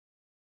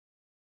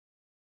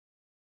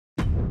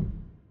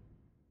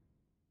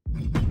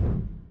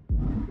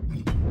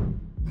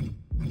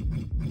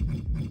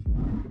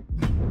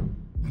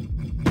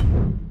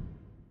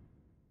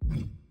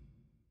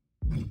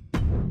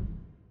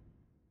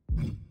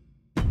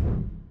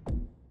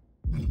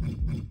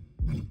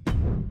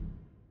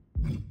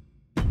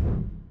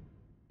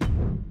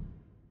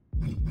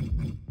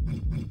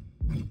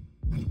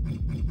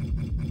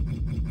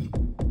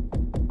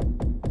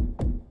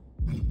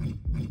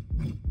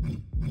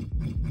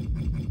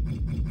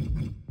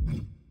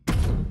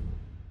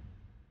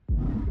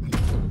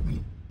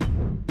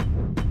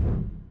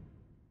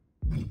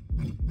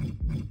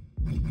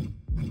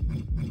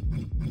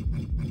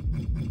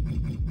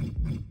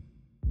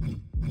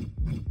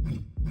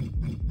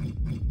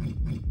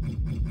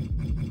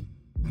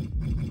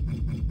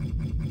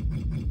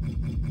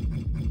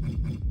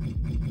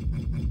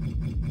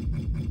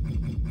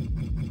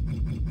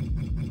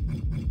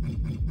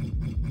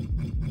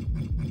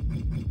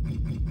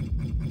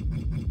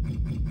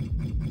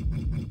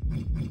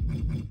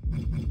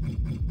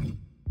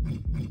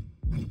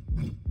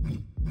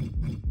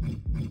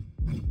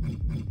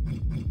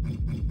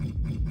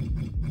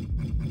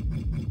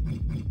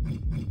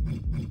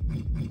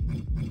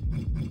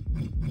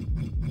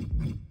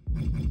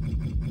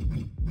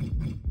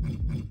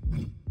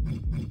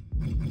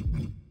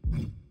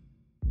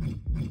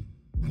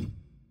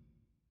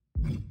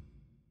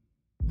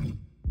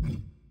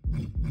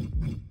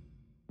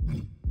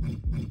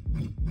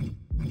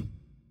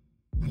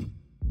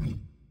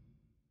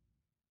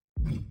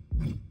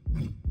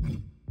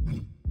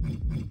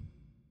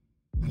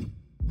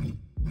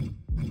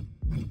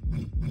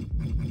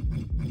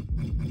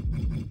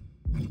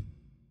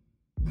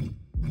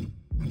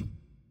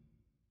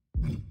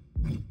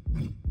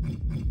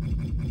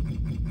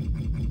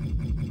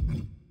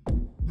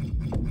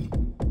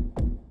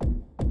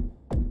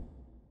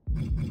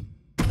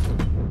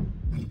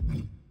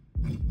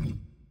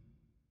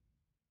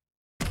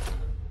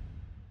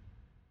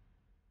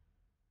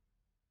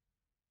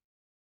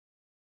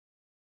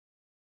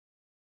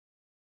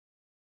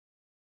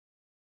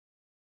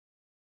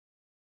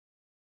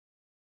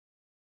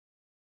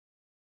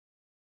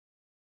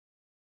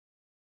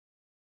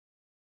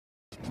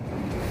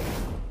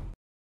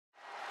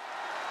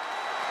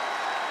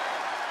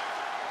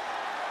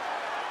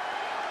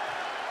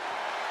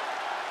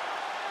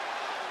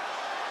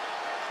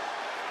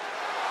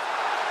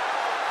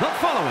The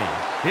following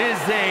is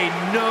a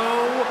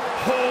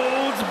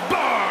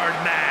no-holds-barred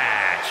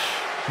match.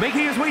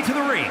 Making his way to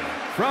the ring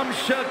from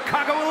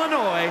Chicago,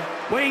 Illinois,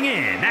 weighing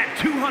in at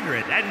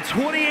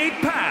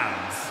 228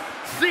 pounds,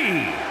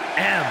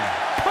 CM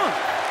Punk.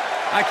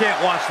 I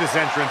can't watch this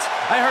entrance.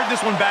 I heard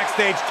this one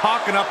backstage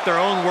talking up their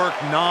own work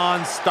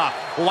non-stop.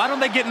 Well, why don't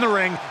they get in the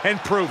ring and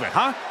prove it,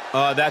 huh?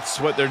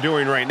 That's what they're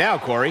doing right now,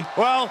 Corey.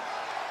 Well,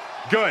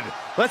 good.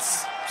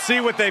 Let's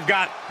see what they've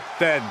got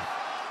then.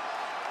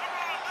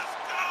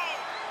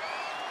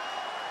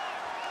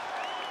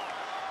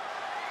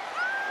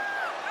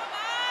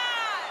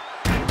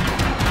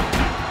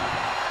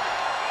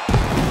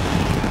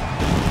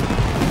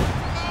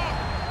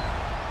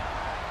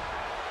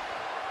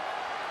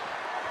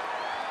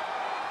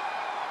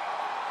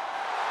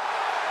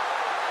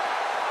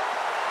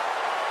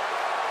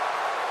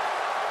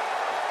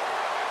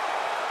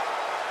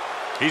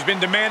 He's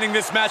been demanding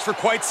this match for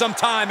quite some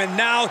time, and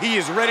now he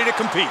is ready to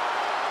compete.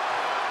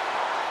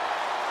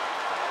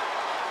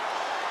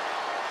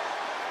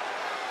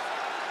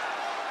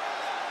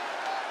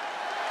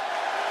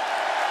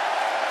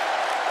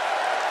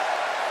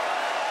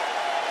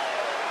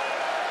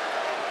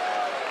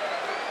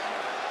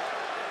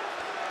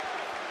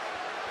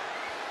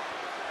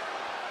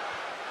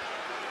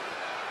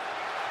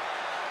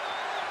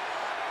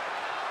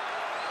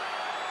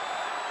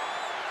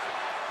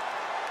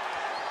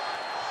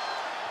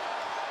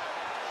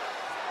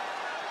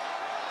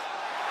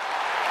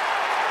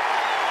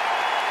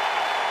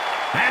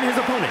 And his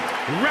opponent,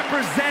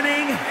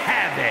 representing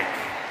Havoc,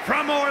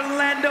 from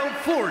Orlando,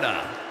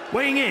 Florida,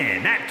 weighing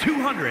in at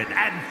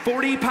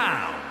 240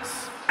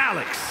 pounds,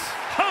 Alex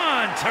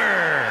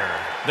Hunter.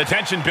 The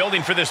tension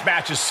building for this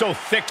match is so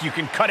thick you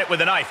can cut it with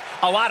a knife.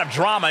 A lot of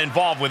drama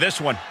involved with this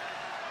one.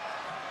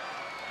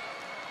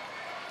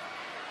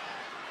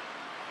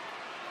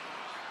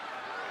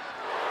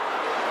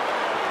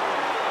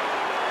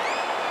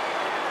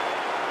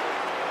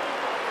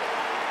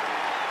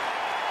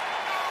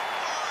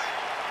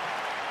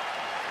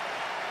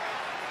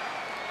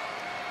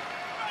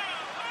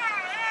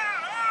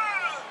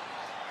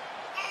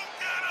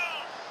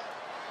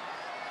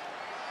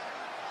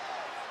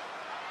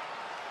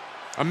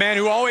 A man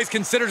who always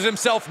considers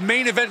himself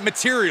main event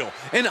material,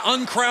 an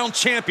uncrowned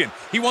champion.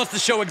 He wants to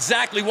show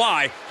exactly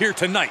why here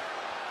tonight.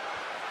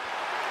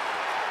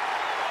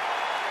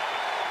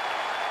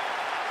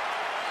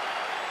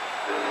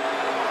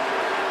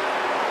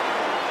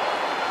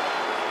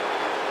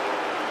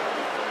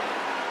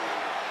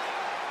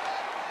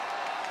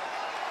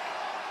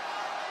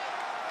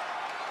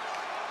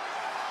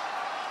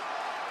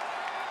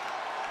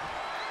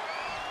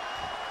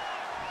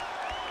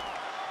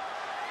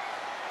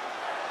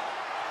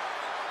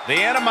 The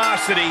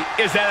animosity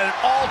is at an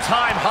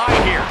all-time high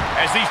here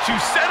as these two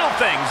settle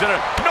things in a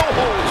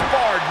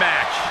no-holds-barred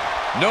match.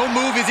 No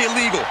move is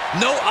illegal.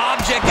 No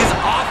object is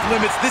off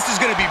limits. This is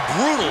going to be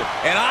brutal,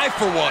 and I,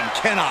 for one,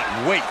 cannot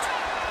wait.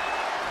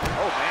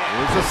 Oh,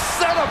 man. It was a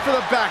setup for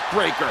the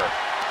backbreaker.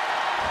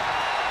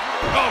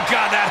 Oh,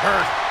 God, that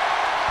hurt.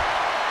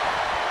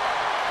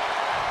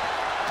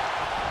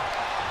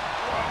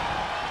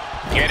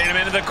 Getting him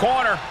into the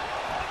corner.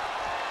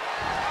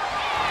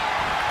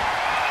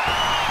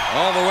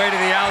 All the way to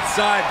the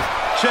outside.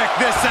 Check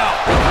this out.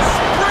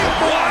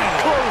 Springboard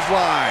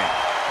clothesline.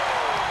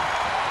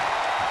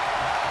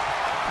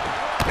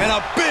 And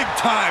a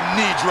big-time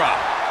knee drop.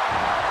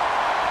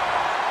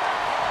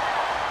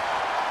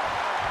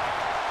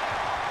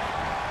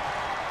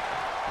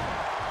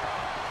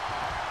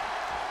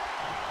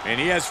 And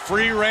he has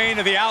free reign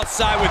to the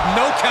outside with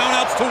no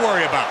countouts to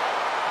worry about.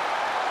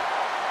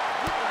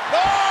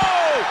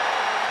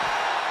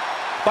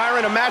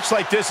 Byron, a match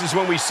like this is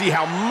when we see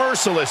how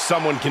merciless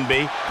someone can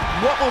be.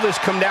 What will this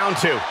come down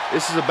to?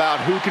 This is about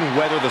who can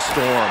weather the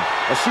storm.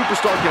 A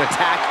superstar can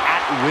attack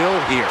at will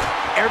here.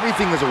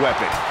 Everything is a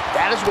weapon.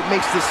 That is what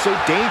makes this so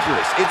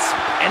dangerous. It's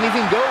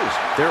anything goes.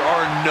 There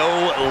are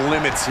no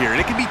limits here,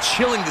 and it can be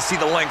chilling to see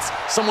the lengths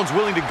someone's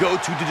willing to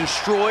go to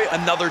destroy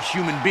another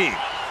human being.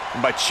 And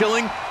by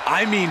chilling,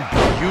 I mean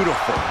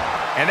beautiful.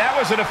 And that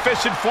was an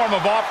efficient form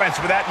of offense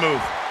with that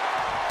move.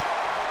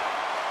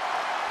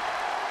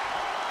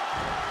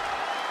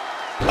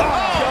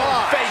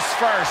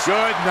 First.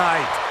 Good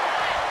night.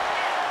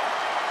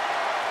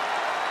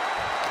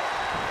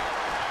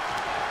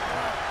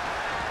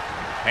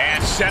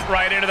 And sent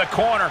right into the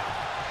corner.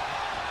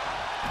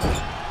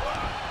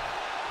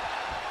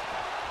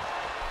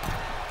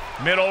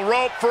 Middle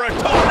rope for a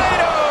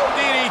tornado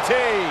DDT.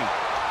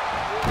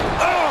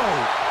 Oh!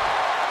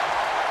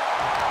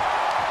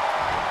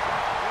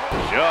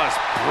 Just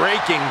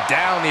breaking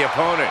down the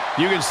opponent.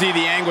 You can see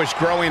the anguish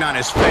growing on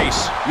his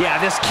face. Yeah,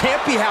 this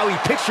can't be how he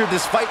pictured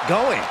this fight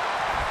going.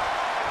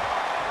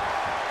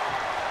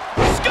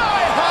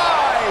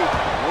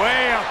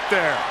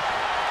 There.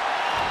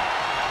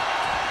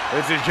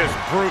 This is just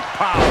brute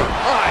power.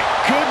 My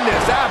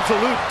goodness,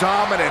 absolute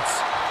dominance.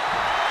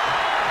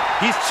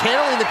 He's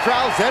channeling the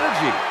crowd's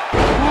energy.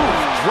 Ooh,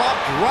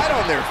 dropped right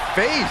on their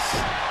face.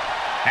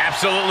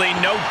 Absolutely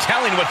no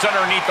telling what's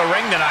underneath the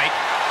ring tonight.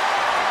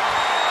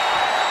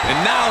 And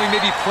now he may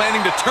be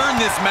planning to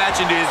turn this match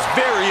into his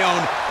very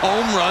own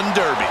home run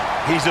derby.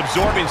 He's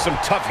absorbing some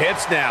tough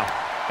hits now.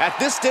 At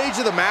this stage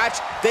of the match,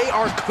 they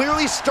are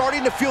clearly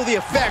starting to feel the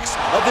effects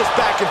of this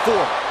back and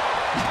forth.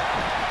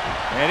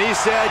 And he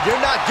said,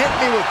 "You're not getting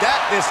me with that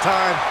this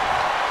time."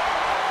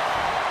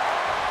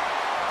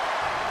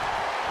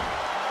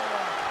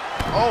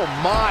 Oh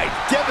my,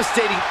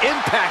 devastating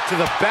impact to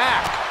the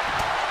back.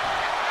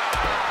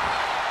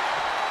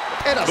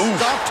 And a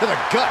stomp to the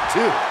gut,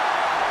 too.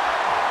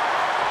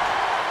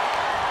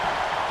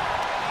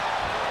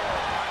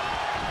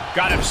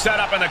 Got him set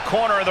up in the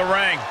corner of the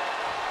ring.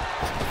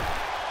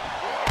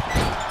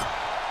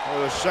 Oh,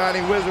 the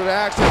Shining Wizard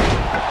action.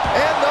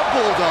 And the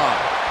Bulldog.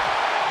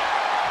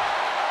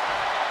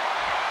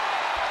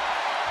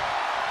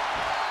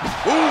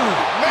 Ooh,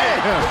 man.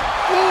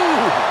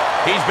 Ooh.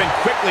 He's been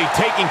quickly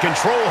taking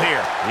control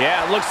here.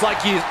 Yeah, it looks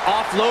like he's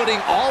offloading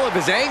all of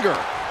his anger.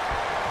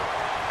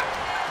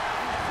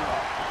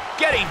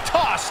 Getting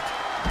tossed.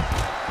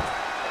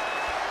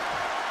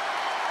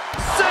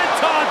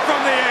 Senton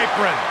from the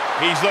apron.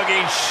 He's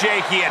looking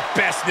shaky at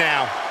best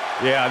now.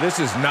 Yeah, this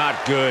is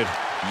not good.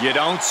 You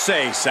don't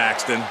say,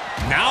 Saxton.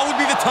 Now would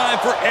be the time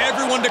for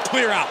everyone to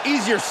clear out.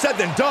 Easier said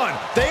than done.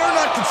 They are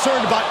not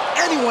concerned about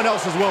anyone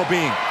else's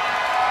well-being.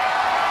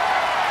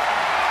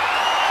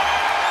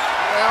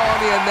 Now on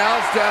the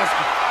announce desk.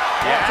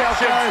 Watch out,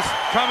 guys.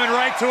 Coming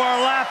right to our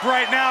lap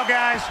right now,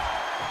 guys.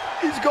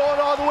 He's going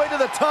all the way to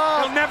the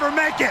top. He'll never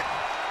make it.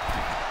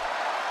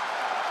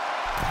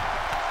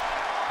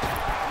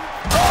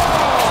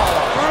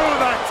 Through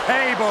the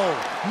table.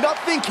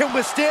 Nothing can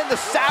withstand the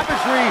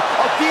savagery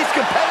of these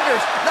competitors,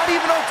 not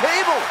even on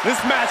table.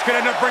 This match could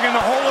end up bringing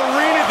the whole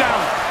arena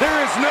down. There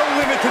is no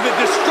limit to the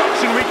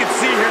destruction we can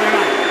see here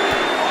tonight.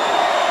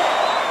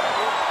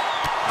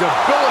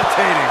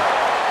 Debilitating.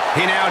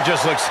 He now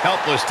just looks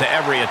helpless to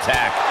every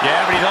attack.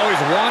 Yeah, but he's always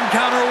one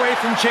counter away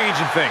from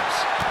changing things.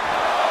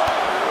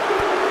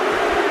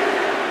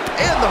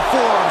 And the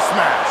forearm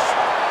smash.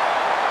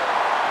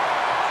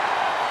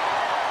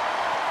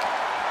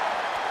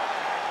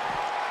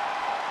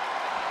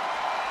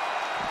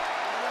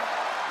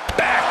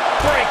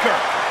 Backbreaker.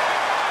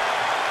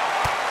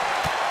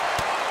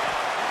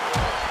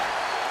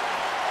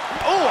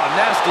 Oh, a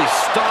nasty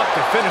stomp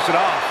to finish it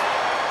off.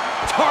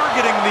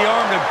 Targeting the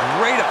arm to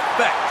great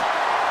effect.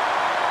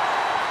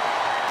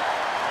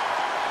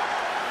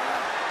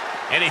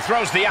 And he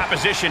throws the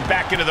opposition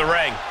back into the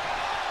ring.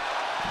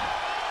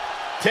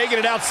 Taking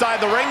it outside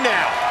the ring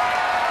now.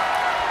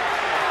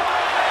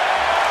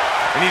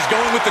 And he's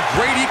going with the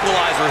great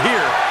equalizer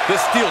here, the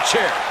steel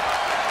chair.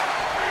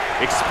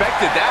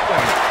 Expected that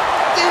one.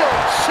 Steel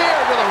chair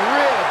to the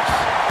ribs.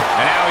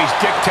 And now he's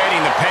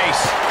dictating the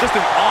pace. Just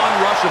an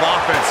onrush of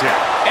offense here.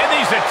 And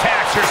these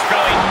attacks are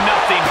spelling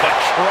nothing but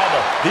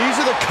trouble. These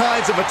are the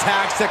kinds of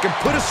attacks that can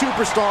put a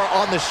superstar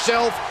on the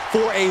shelf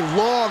for a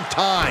long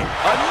time.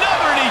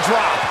 Another knee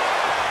drop.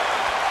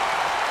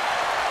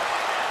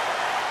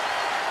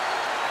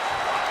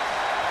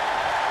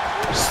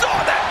 Saw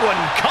that one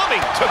coming,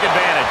 took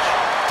advantage.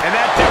 And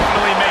that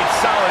definitely made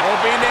solid.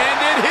 Hoping to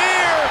end it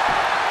here.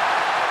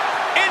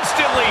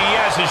 Instantly, he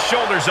has his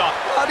shoulders up.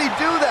 How'd he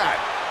do that?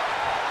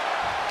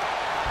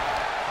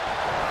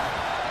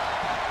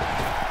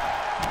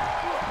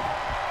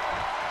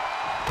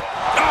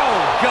 Oh,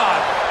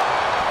 God.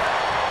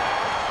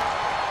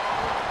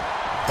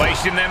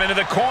 Placing them into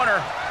the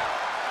corner.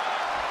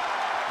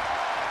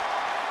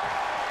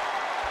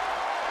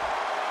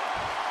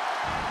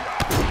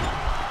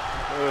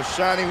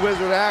 Shining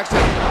Wizard action.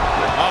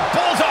 A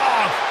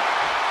bulldog.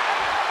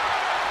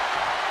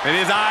 And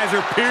his eyes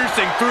are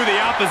piercing through the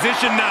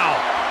opposition now.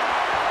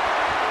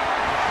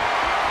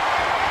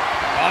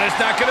 Oh, it's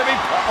not going to be...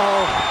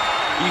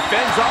 He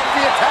fends off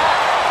the attack.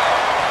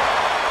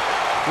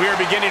 We are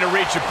beginning to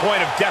reach a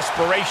point of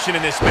desperation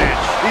in this match.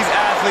 These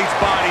athletes'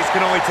 bodies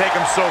can only take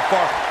them so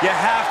far. You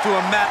have to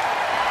imagine.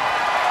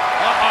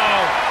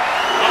 Uh-oh.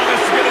 Oh,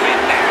 this is going to be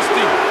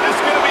nasty. This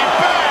is going to be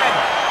bad.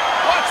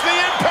 Watch the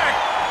impact.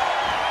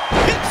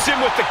 Hits him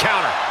with the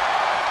counter.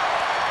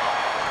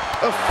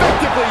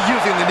 Effectively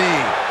using the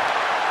knee.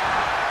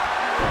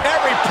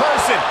 Every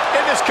person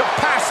in this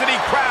capacity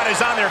crowd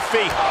is on their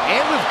feet.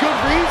 And with good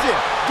reason.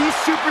 These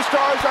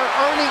superstars are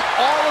earning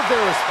all of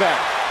their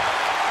respect.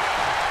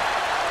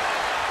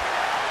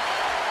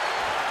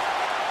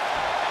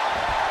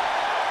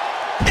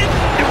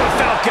 Into a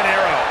Falcon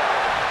Arrow.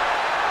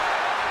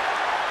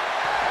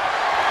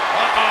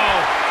 Uh-oh.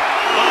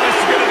 Oh, this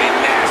is going to be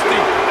nasty.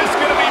 This is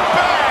going to be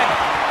bad.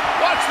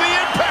 Watch the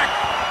impact.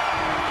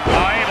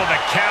 Oh, able to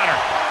counter.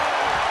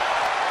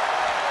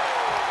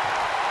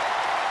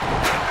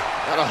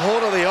 Got a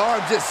hold of the arm,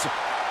 just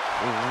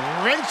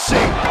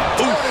wrenching.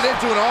 Turned it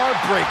into an arm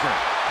breaker.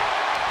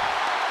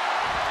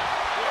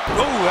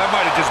 Oh, that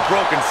might have just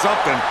broken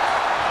something.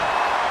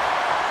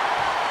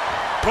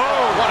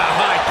 Oh, what a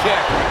high kick.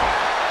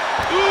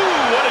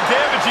 Ooh, what a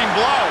damaging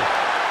blow.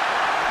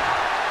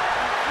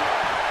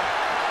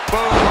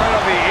 Boom, right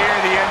on the ear,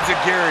 the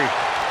enziguri.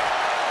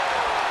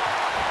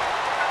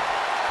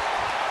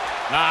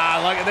 Ah,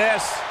 look at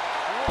this.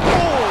 Oh,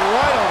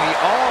 right on the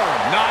arm.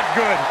 Not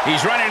good.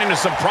 He's running into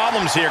some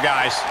problems here,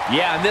 guys.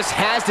 Yeah, and this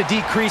has to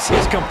decrease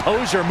his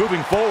composure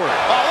moving forward.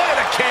 Oh, look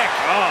at the kick.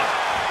 Oh.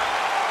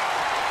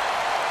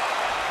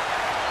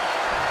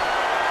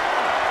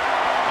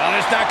 Well,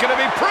 it's not going to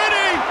be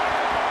pretty.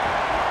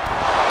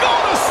 Go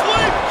to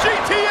sleep,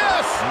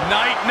 GTS.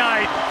 Night,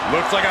 night.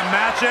 Looks like a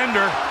match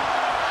ender.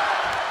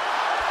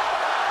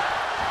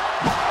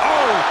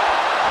 Oh!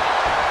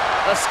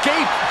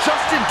 Escape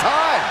just in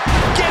time.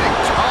 Getting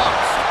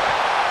tossed.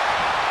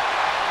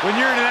 When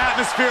you're in an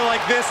atmosphere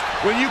like this,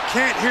 when you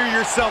can't hear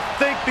yourself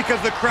think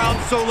because the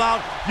crowd's so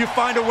loud, you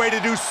find a way to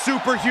do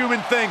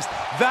superhuman things.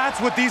 That's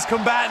what these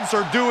combatants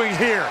are doing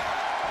here.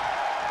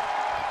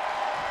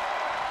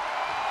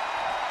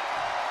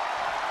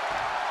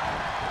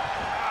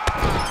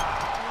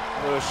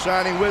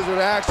 Shining Wizard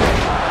action.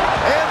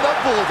 And the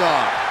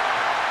Bulldog.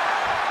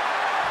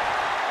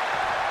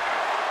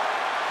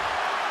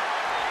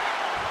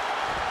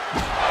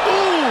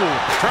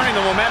 Turning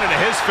the momentum to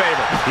his favor.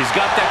 He's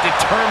got that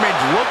determined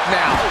look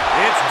now.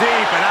 It's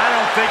deep, and I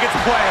don't think it's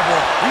playable.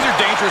 These are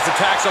dangerous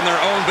attacks on their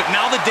own, but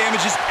now the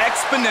damage is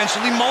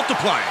exponentially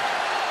multiplying.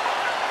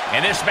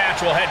 And this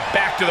match will head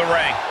back to the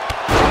ring.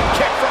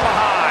 Kick from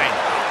behind.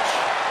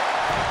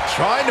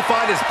 Trying to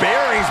find his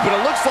bearings, but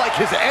it looks like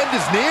his end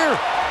is near.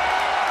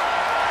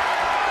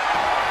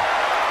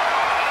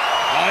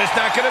 Oh, it's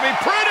not going to be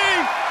pretty.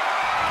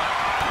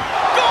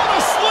 Go to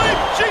sleep,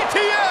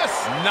 GTS.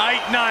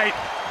 Night, night.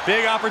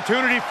 Big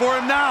opportunity for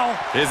him now.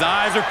 His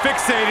eyes are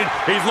fixated.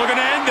 He's looking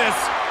to end this.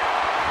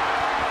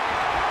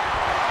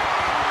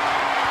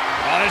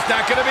 Oh, it's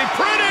not going to be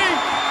pretty.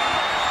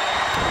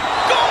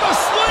 Go to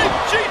sleep,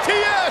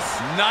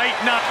 GTS. Night,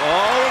 night.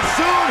 Oh, and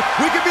soon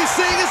we could be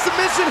seeing a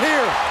submission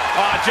here.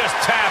 Oh, just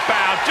tap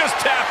out. Just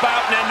tap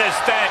out and end this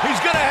thing. He's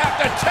going to have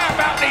to tap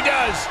out, and he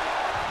does.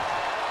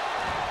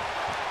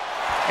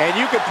 And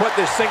you can put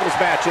this singles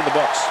match in the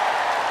books.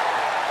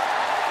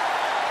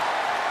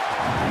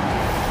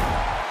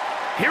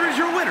 Here is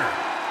your winner,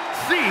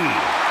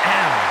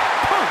 CM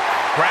Punk.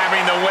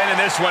 Grabbing the win in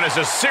this one is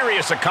a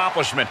serious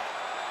accomplishment.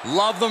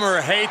 Love them or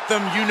hate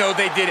them, you know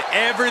they did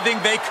everything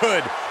they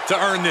could to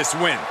earn this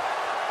win.